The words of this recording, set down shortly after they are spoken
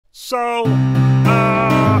So, what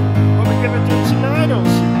are we gonna do tonight,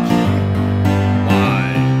 O.C.G? Why,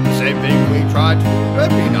 same thing we try to do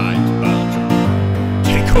every night, but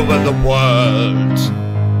take over the world.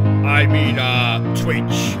 I mean,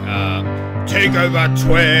 Twitch. Take over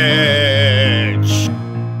Twitch.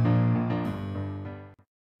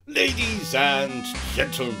 Ladies and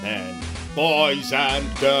gentlemen, boys and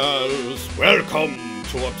girls, welcome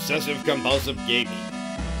to Obsessive Compulsive Gaming.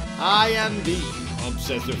 I am the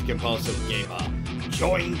Obsessive Compulsive Gamer,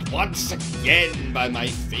 joined once again by my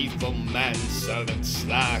faithful manservant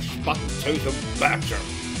slash fucktotem Bertram,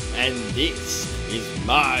 and this is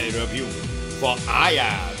my review for I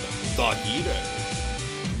Am the Hero.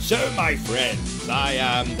 So my friends, I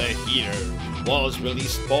Am the Hero was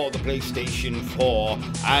released for the PlayStation 4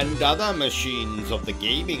 and other machines of the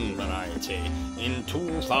gaming variety in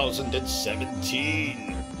 2017.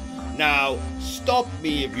 Now, stop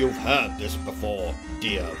me if you've heard this before,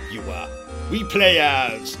 dear viewer. We play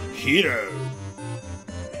as Hero.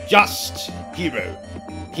 Just Hero.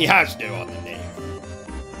 He has no other name.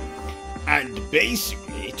 And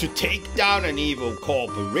basically, to take down an evil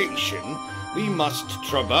corporation, we must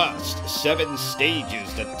traverse 7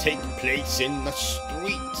 stages that take place in the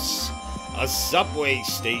streets. A subway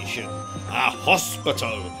station, a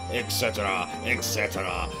hospital, etc.,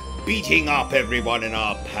 etc., beating up everyone in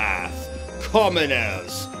our path.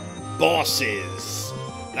 Commoners, bosses.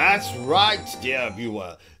 That's right, dear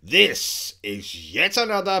viewer. This is yet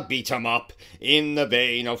another beat-em-up in the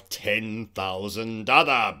vein of 10,000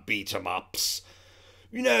 other beat-em-ups.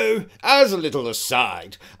 You know, as a little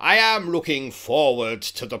aside, I am looking forward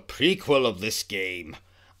to the prequel of this game.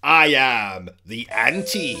 I Am the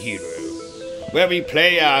Anti-Hero, where we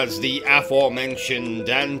play as the aforementioned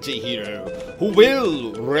anti-hero who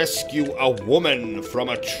will rescue a woman from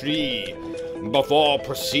a tree before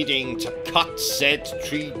proceeding to cut said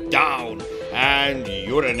tree down and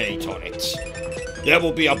urinate on it. There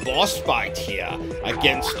will be a boss fight here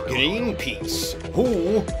against Greenpeace,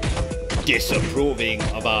 who, disapproving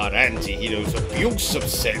of our anti-hero's abuse of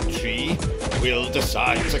said tree, will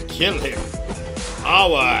decide to kill him.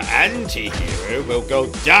 Our anti-hero will go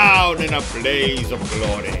down in a blaze of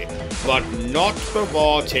glory, but not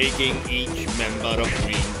before taking each member of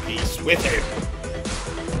Greenpeace with him.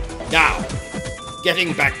 Now,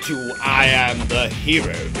 getting back to I Am the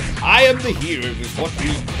Hero. I Am the Hero is what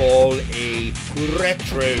we call a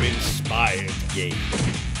retro-inspired game.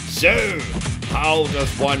 So, how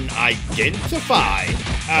does one identify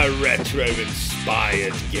a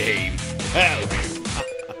retro-inspired game? Well,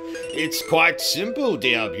 it's quite simple,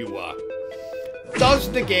 dear viewer. Does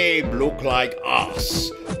the game look like us,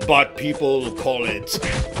 but people call it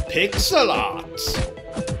pixel art?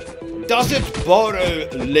 Does it borrow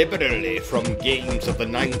liberally from games of the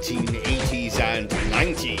 1980s and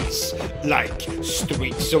 90s, like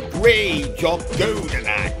Streets of Rage or Golden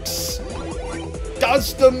Axe?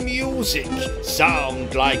 Does the music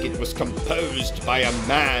sound like it was composed by a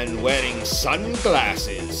man wearing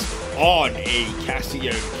sunglasses on a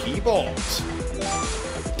Casio keyboard?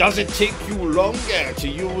 Does it take you longer to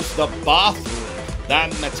use the bathroom than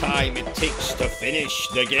the time it takes to finish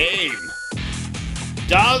the game?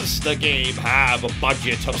 Does the game have a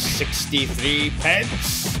budget of 63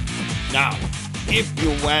 pence? Now, if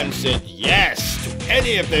you answered yes to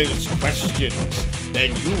any of those questions,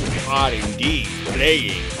 then you are indeed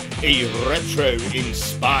playing a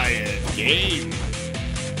retro-inspired game.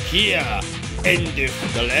 Here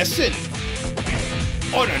endeth the lesson.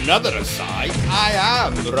 On another aside, I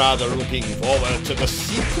am rather looking forward to the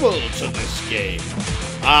sequel to this game.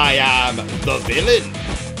 I Am the Villain,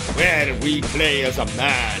 where we play as a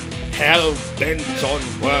man hell-bent on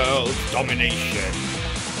world domination.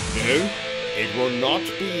 No, it will not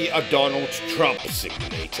be a Donald Trump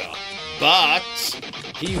simulator, but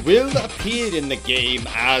he will appear in the game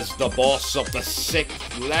as the boss of the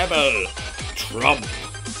 6th level, Trump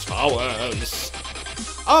Towers.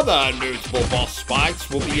 Other notable boss fights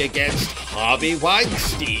will be against Harvey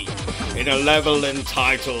Weinstein in a level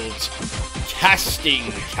entitled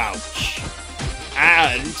Casting Couch,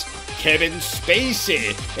 and Kevin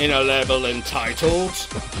Spacey in a level entitled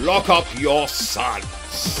Lock Up Your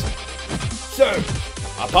Sons. So,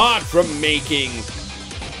 apart from making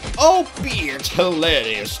albeit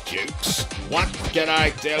hilarious jokes, what can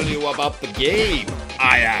I tell you about the game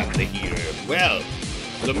I Am the Hero? Well,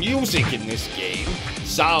 the music in this game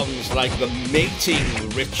sounds like the mating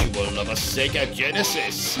ritual of a Sega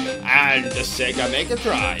Genesis and a Sega Mega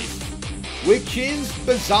Drive, which is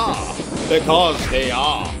bizarre because they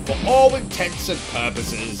are, for all intents and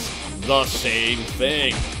purposes, the same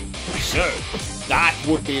thing. So, that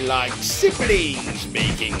would be like siblings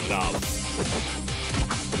making love.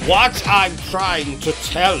 What I'm trying to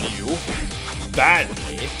tell you,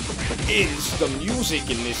 badly, is the music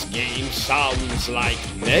in this game sounds like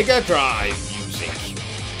Mega Drive music.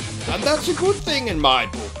 And that's a good thing in my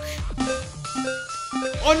book.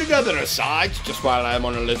 On another aside, just while I'm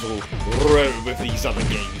on a little row with these other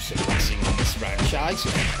games mixing on this franchise,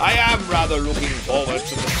 I am rather looking forward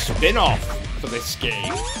to the spin-off for this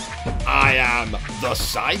game. I Am the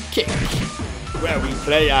Sidekick, where we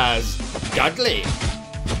play as Dudley,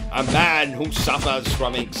 a man who suffers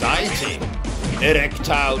from anxiety,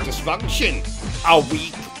 erectile dysfunction, a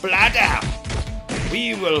weak bladder.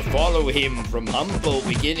 We will follow him from humble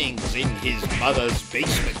beginnings in his mother's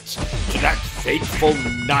basement to that fateful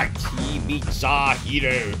night he meets our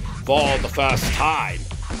hero for the first time,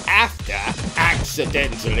 after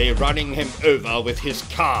accidentally running him over with his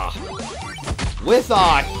car. With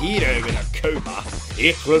our hero in a coma,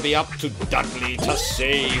 it will be up to Dudley to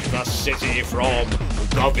save the city from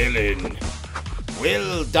the villain.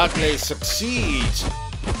 Will Dudley succeed,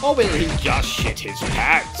 or will he just shit his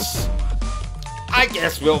pants? I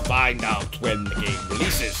guess we'll find out when the game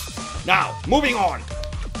releases. Now, moving on.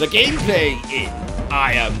 The gameplay in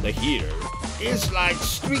I Am the Hero is like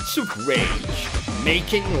Streets of Rage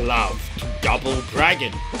making love to Double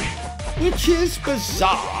Dragon, which is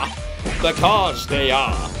bizarre because they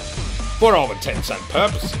are, for all intents and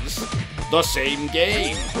purposes, the same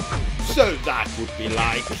game. So that would be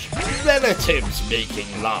like relatives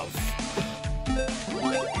making love.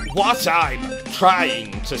 What I'm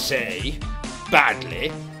trying to say,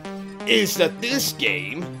 badly, is that this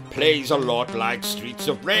game plays a lot like Streets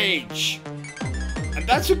of Rage. And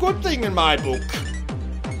that's a good thing in my book.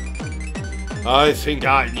 I think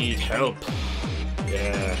I need help.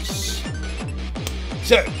 Yes.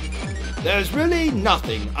 So, there's really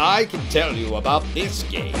nothing I can tell you about this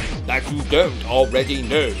game that you don't already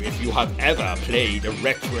know if you have ever played a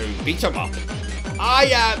retro beat-em-up.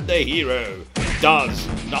 I Am the Hero does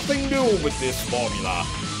nothing new with this formula.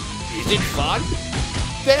 Is it fun?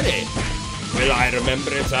 Very. Will I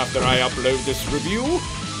remember it after I upload this review?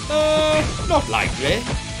 Not likely.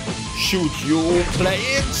 Should you play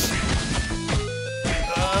it?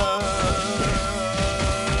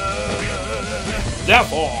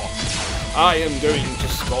 Therefore, I am going to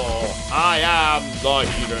score I Am the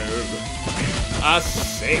Hero a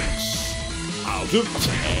 6 out of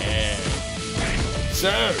 10.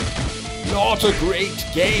 So, not a great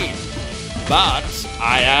game, but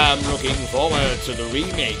I am looking forward to the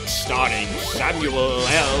remake starring Samuel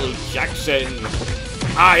L. Jackson.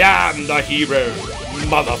 I Am the Hero,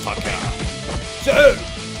 motherfucker. So,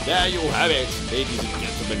 there you have it, ladies and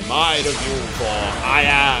gentlemen, my review for I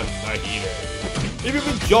Am the Hero. If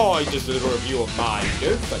you've enjoyed this little review of mine,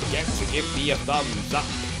 don't forget to give me a thumbs up.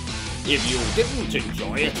 If you didn't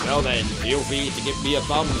enjoy it, well then, feel free to give me a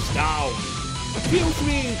thumbs down. Feel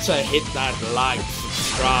free to hit that like,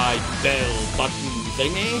 subscribe, bell button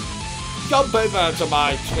thingy. Jump over to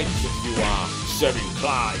my Twitch if you are so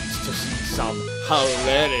inclined to see some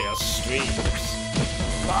hilarious streams.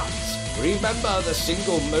 But remember the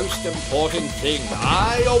single most important thing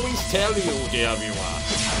I always tell you, dear viewer.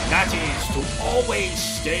 That is to always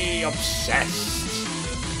stay obsessed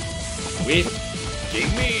with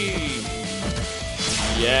gaming.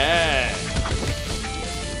 Yeah.